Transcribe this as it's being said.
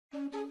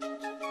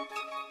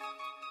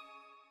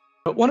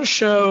I want to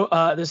show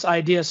this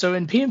idea. So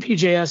in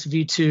PnPjs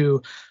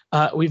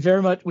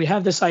v2, we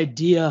have this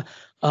idea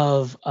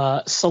of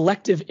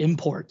selective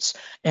imports,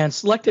 and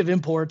selective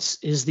imports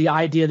is the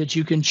idea that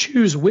you can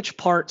choose which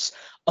parts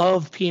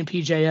of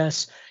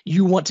PnPjs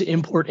you want to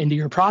import into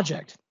your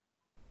project.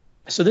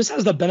 So this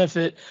has the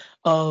benefit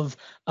of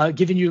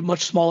giving you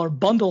much smaller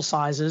bundle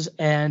sizes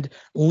and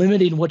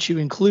limiting what you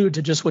include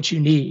to just what you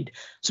need.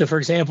 So for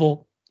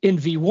example, in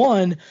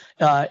v1,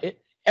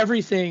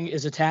 everything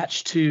is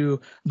attached to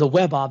the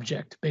web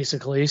object,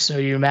 basically. So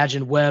you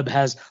imagine web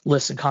has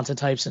lists and content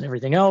types and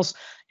everything else,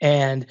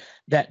 and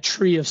that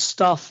tree of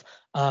stuff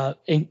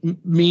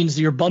means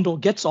your bundle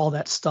gets all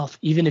that stuff,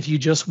 even if you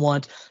just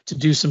want to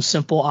do some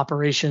simple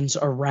operations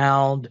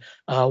around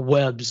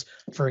webs,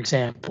 for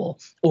example,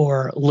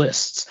 or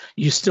lists.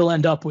 You still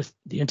end up with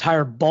the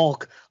entire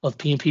bulk of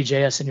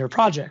PnPjs in your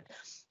project,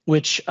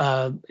 which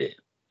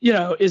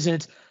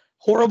isn't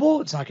horrible.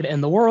 It's not going to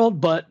end the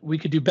world, but we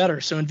could do better.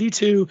 So in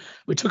v2,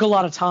 we took a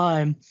lot of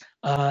time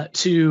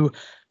to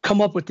come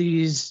up with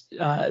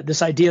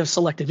this idea of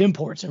selective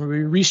imports, and we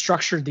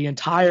restructured the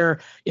entire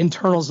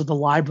internals of the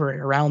library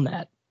around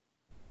that.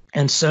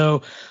 And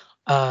so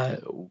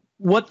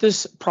what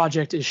this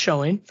project is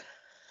showing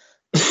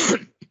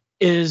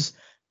is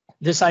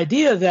this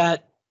idea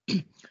that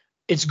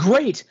it's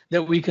great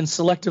that we can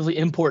selectively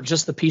import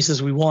just the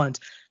pieces we want,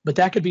 but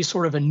that could be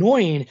sort of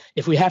annoying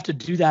if we have to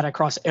do that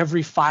across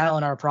every file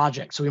in our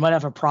project. So we might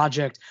have a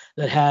project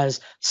that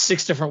has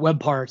 6 different web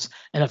parts,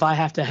 and if I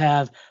have to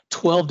have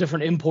 12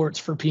 different imports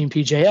for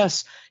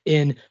PnPjs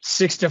in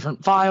 6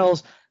 different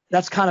files,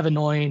 that's kind of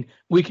annoying.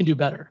 We can do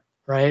better,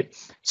 right?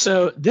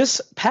 So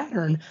this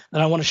pattern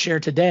that I want to share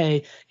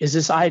today is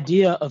this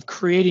idea of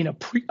creating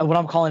what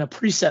I'm calling a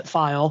preset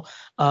file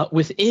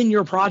within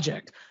your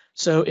project.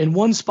 So in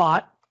one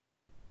spot,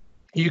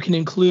 you can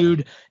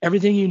include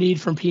everything you need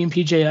from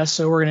PnPjs.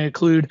 So we're going to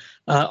include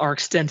our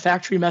extend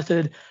factory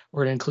method.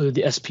 We're going to include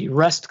the SP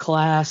REST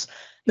class.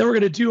 Then we're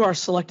going to do our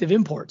selective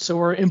import. So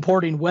we're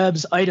importing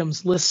webs,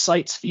 items, lists,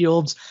 sites,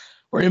 fields.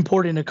 We're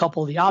importing a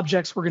couple of the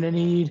objects we're going to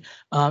need,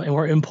 and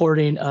we're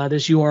importing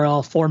this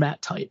URL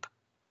format type.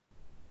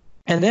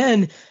 And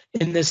then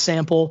in this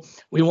sample,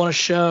 we want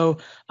to show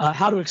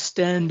how to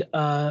extend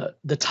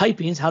the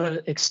typings, how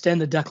to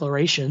extend the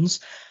declarations.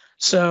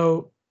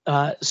 So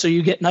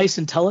you get nice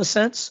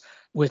IntelliSense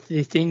with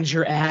the things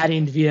you're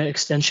adding via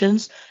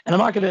extensions. And I'm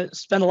not going to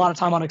spend a lot of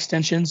time on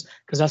extensions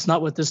because that's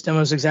not what this demo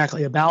is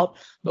exactly about.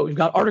 But we've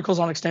got articles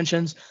on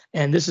extensions,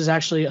 and this is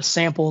actually a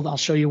sample. I'll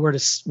show you where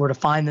to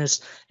find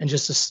this in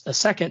just a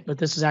second. But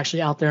this is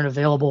actually out there and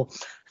available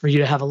for you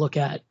to have a look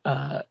at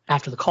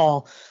after the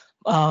call.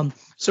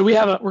 So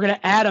we're going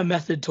to add a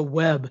method to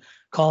web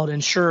called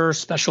ensure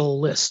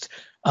special list.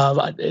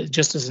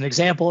 Just as an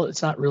example,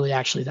 it's not really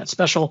actually that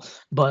special,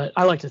 but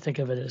I like to think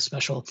of it as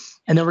special.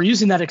 And then we're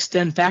using that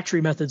extend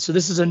factory method. So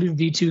this is a new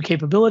v2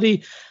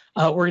 capability.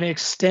 We're going to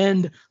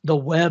extend the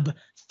web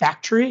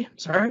factory.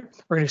 We're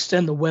going to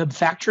extend the web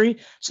factory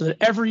so that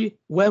every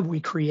web we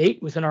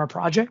create within our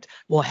project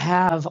will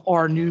have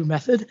our new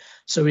method.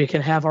 So we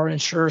can have our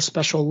ensure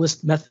special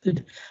list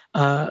method,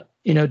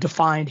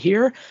 defined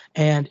here.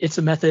 And it's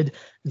a method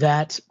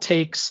that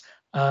takes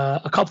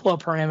a couple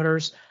of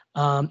parameters.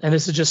 And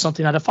this is just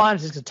something I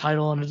defined. It's a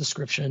title and a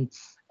description.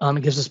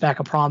 It gives us back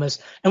a promise.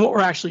 And what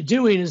we're actually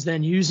doing is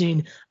then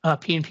using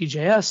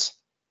PnPjs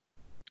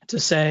to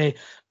say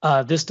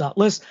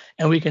this.list,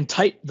 and we can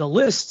type the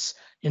lists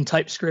in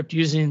TypeScript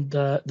using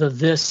the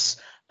this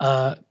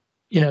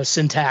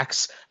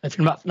syntax. If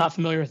you're not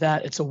familiar with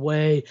that, it's a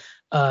way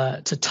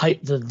to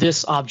type the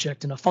this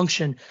object in a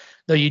function.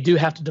 Though you do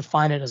have to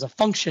define it as a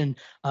function,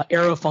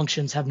 arrow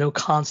functions have no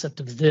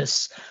concept of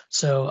this.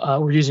 So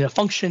we're using a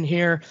function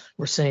here.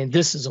 We're saying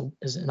this is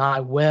an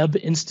iWeb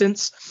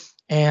instance,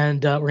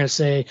 and we're going to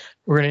say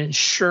we're going to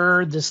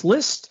ensure this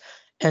list,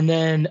 and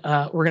then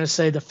we're going to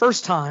say the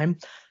first time.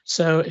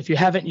 So if you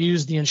haven't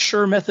used the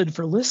ensure method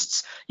for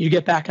lists, you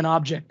get back an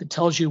object that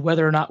tells you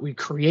whether or not we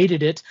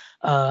created it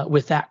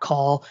with that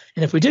call.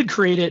 And if we did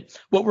create it,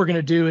 what we're going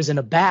to do is in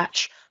a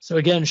batch. So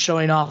again,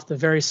 showing off the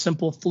very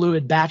simple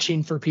fluid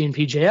batching for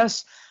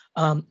PnPjs.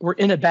 We're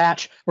in a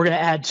batch. We're going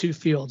to add 2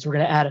 fields. We're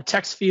going to add a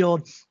text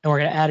field, and we're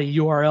going to add a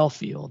URL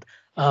field,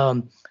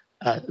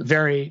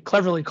 very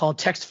cleverly called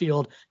text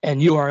field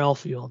and URL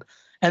field.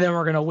 And then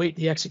we're going to wait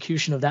the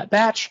execution of that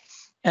batch,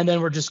 and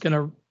then we're just going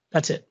to,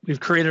 that's it.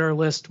 We've created our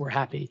list. We're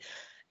happy.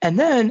 And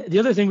then the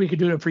other thing we could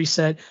do in a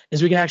preset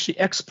is we can actually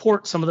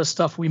export some of the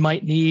stuff we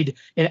might need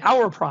in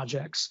our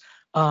projects.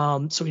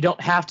 So we don't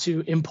have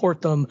to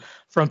import them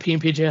from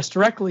PnPjs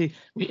directly.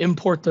 We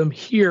import them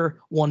here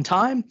one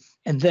time,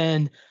 and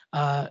then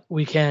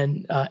we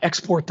can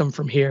export them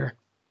from here.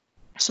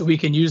 So we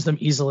can use them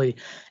easily.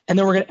 And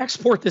then we're going to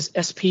export this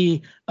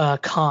SP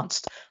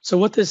const. So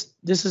what this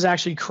is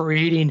actually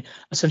creating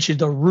essentially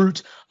the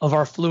root of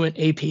our Fluent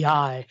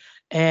API.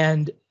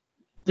 And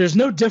there's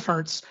no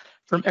difference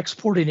from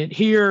exporting it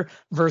here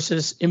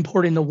versus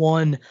importing the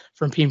one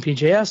from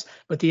PnPjs.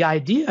 But the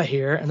idea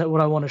here, and that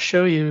what I want to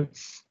show you,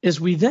 is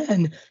we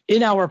then,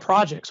 in our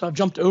project, so I've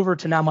jumped over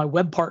to now my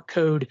web part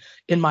code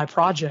in my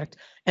project,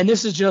 and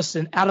this is just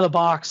an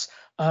out-of-the-box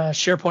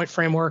SharePoint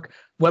framework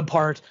web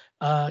part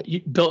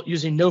built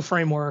using no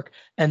framework,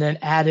 and then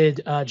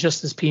added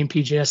just this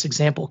PnPjs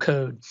example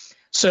code.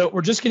 So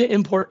we're just going to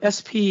import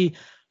SP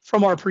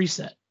from our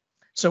preset.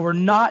 So we're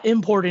not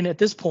importing at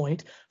this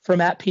point from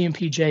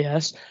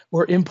 @PnPjs.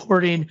 We're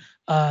importing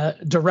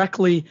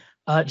directly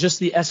just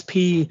the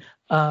SP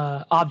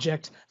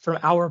object from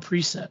our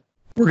preset.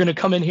 We're going to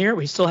come in here.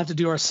 We still have to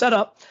do our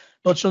setup,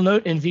 but you'll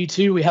note in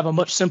V2 we have a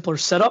much simpler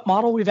setup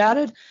model we've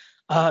added.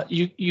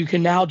 You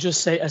can now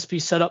just say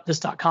SP setup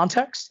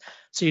this.context,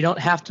 so you don't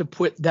have to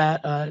put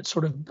that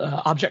sort of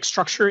object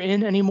structure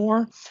in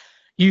anymore.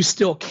 You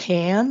still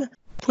can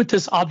put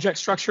this object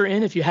structure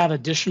in if you have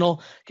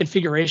additional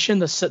configuration.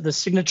 The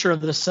signature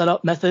of the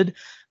setup method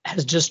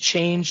has just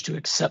changed to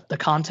accept the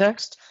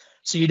context,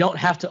 so you don't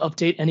have to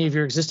update any of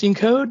your existing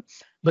code.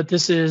 But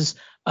this is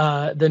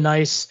the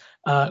nice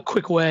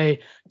quick way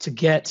to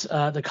get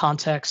the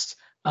context,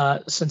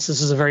 since this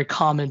is a very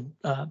common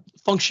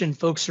function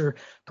folks are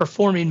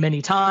performing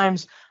many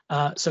times.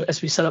 So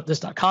SP setup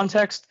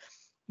this.context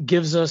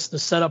gives us the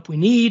setup we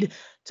need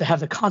to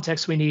have the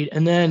context we need.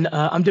 And then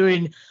I'm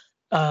doing,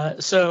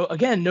 so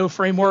again, no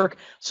framework.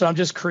 So I'm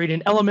just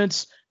creating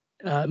elements,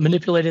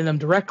 manipulating them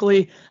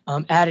directly,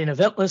 adding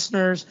event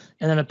listeners,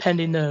 and then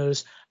appending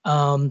those.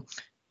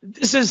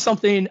 This is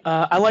something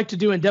I like to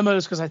do in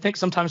demos because I think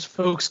sometimes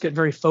folks get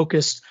very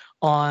focused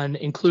on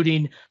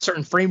including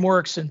certain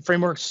frameworks, and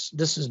frameworks,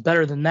 this is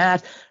better than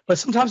that. But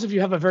sometimes if you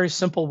have a very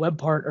simple web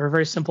part or a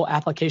very simple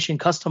application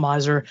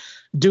customizer,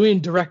 doing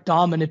direct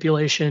DOM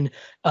manipulation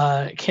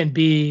can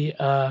be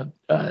a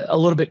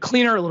little bit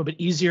cleaner, a little bit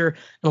easier, and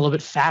a little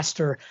bit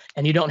faster.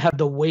 And you don't have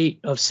the weight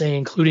of, say,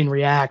 including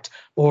React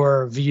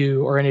or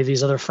Vue or any of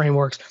these other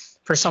frameworks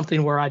for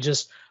something where I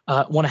just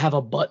want to have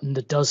a button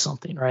that does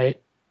something,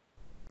 right?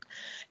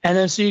 And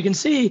then so you can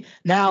see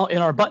now in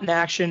our button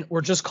action,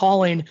 we're just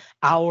calling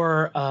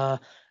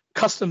our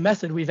custom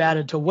method we've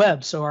added to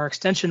web. So our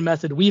extension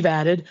method we've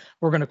added,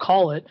 we're going to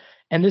call it.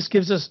 And this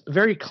gives us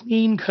very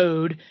clean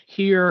code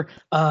here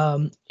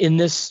in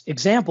this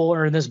example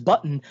or in this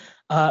button.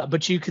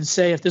 But you could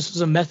say if this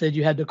was a method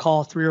you had to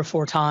call 3 or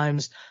 4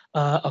 times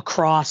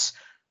across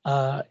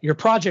your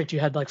project, you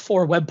had like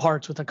 4 web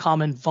parts with a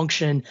common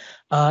function.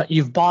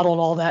 You've bottled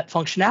all that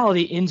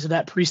functionality into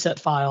that preset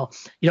file.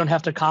 You don't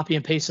have to copy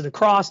and paste it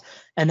across,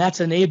 and that's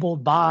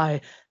enabled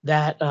by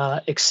that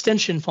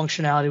extension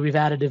functionality we've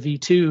added to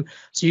V2.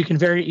 So you can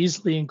very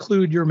easily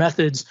include your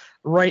methods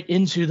right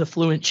into the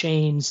Fluent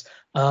chains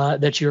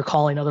that you're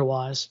calling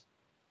otherwise.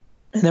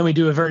 And then we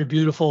do a very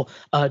beautiful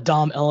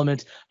DOM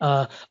element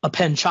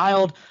append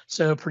child.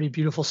 So pretty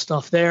beautiful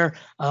stuff there.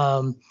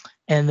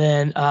 And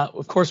then,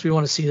 of course, we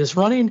want to see this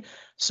running.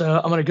 So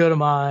I'm going to go to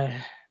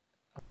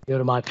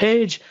my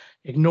page,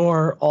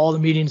 ignore all the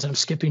meetings I'm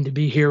skipping to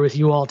be here with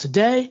you all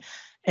today.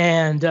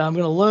 And I'm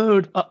going to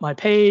load up my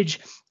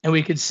page. And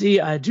we can see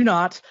I do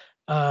not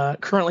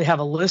currently have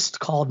a list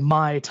called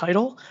my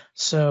title.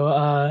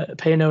 So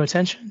pay no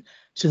attention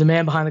to the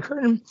man behind the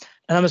curtain.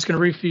 And I'm just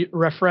going to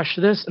refresh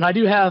this. And I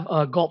do have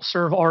a gulp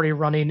serve already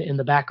running in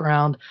the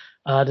background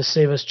to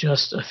save us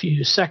just a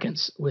few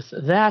seconds with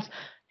that.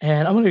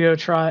 And I'm going to go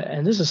try,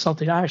 and this is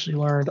something I actually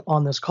learned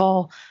on this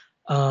call.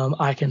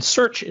 I can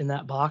search in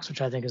that box,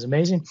 which I think is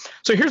amazing.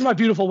 So here's my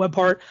beautiful web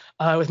part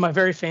with my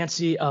very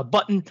fancy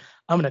button.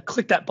 I'm going to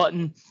click that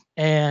button,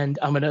 and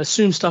I'm going to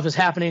assume stuff is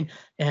happening.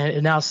 And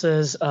it now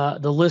says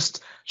the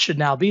list should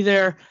now be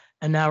there.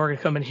 And now we're going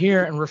to come in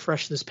here and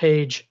refresh this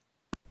page.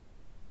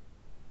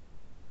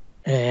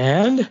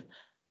 And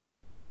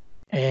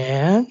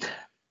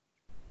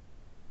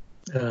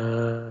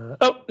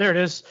oh, there it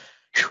is.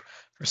 Whew.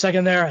 For a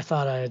second there, I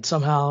thought I had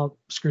somehow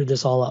screwed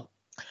this all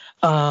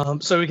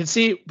up. So we can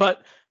see,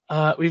 but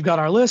we've got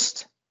our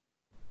list.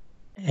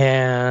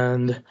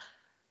 And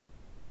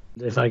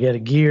if I get a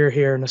gear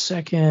here in a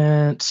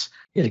second,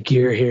 we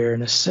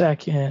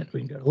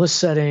can go to list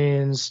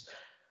settings,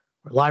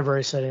 or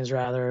library settings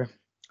rather.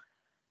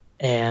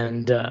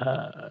 And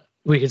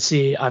we can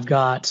see I've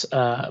got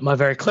my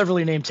very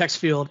cleverly named text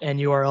field and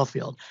URL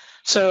field.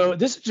 So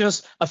this is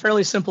just a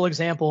fairly simple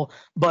example,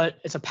 but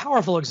it's a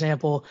powerful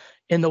example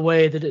in the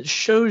way that it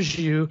shows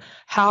you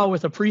how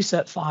with a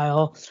preset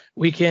file,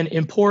 we can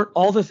import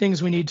all the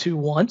things we need to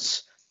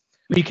once.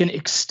 We can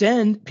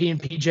extend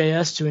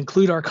PnPjs to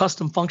include our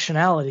custom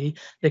functionality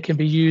that can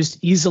be used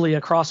easily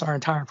across our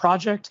entire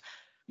project.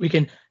 We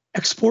can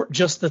export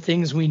just the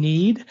things we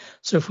need.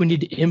 So if we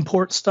need to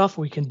import stuff,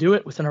 we can do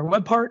it within our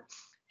web part.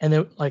 And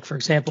then, like, for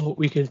example,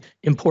 we could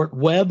import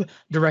web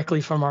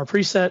directly from our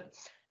preset.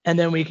 And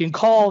then we can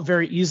call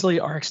very easily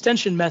our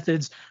extension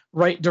methods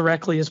right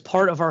directly as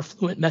part of our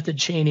Fluent method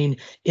chaining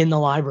in the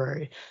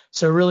library.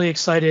 So really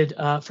excited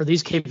for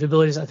these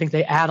capabilities. I think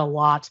they add a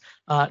lot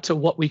to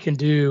what we can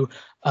do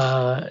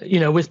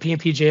with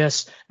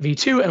PnPjs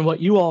v2 and what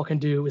you all can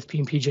do with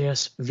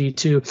PnPjs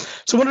v2.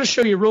 So I wanted to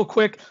show you real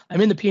quick.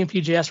 I'm in the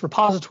PnPjs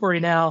repository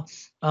now.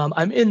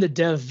 I'm in the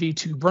dev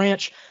v2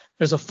 branch.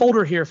 There's a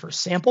folder here for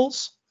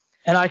samples.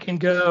 And I can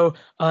go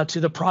to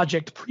the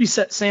project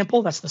preset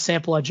sample. That's the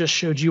sample I just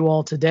showed you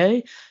all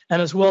today.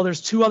 And as well,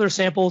 there's 2 other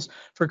samples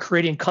for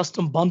creating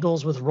custom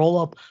bundles with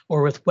Rollup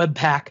or with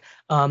Webpack.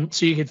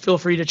 So you can feel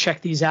free to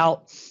check these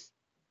out.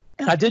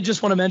 And I did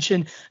just want to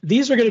mention,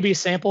 these are going to be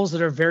samples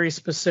that are very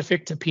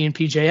specific to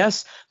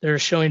PnPjs. They're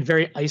showing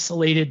very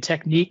isolated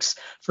techniques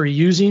for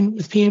using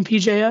with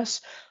PnPjs.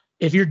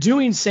 If you're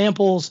doing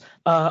samples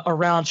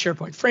around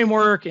SharePoint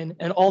framework and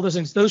all those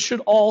things, those should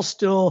all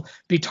still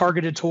be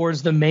targeted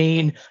towards the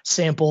main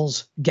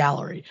samples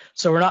gallery.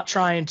 So we're not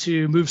trying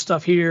to move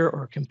stuff here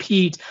or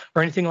compete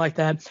or anything like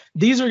that.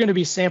 These are going to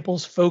be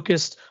samples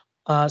focused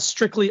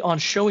strictly on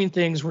showing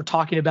things we're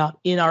talking about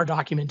in our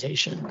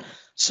documentation.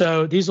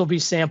 So these will be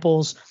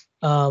samples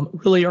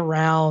really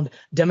around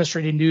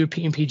demonstrating new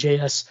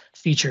PnPjs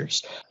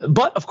features.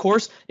 But of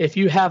course, if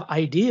you have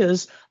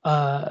ideas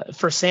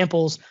for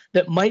samples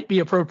that might be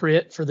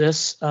appropriate for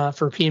this,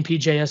 for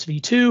PnPjs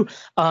v2,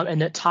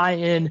 and that tie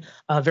in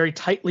very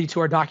tightly to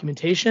our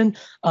documentation,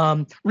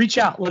 reach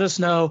out, let us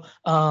know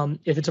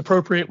if it's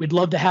appropriate. We'd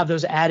love to have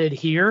those added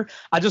here.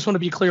 I just want to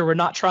be clear, we're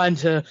not trying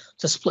to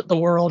split the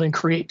world and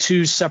create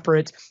 2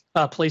 separate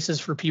places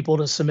for people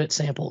to submit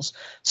samples.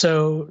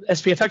 So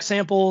SPFX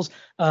samples,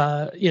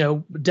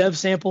 dev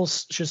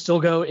samples should still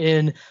go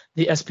in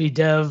the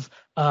SPDev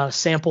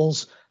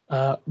samples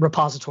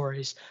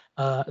repositories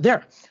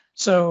there.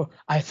 So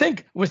I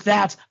think with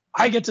that,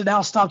 I get to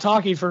now stop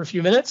talking for a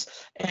few minutes,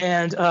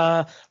 and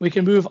we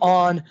can move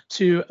on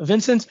to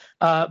Vincent,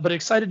 but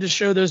excited to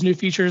show those new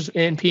features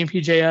in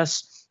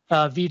PnPjs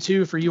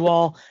v2 for you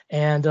all,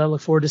 and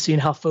look forward to seeing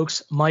how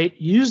folks might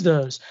use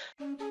those.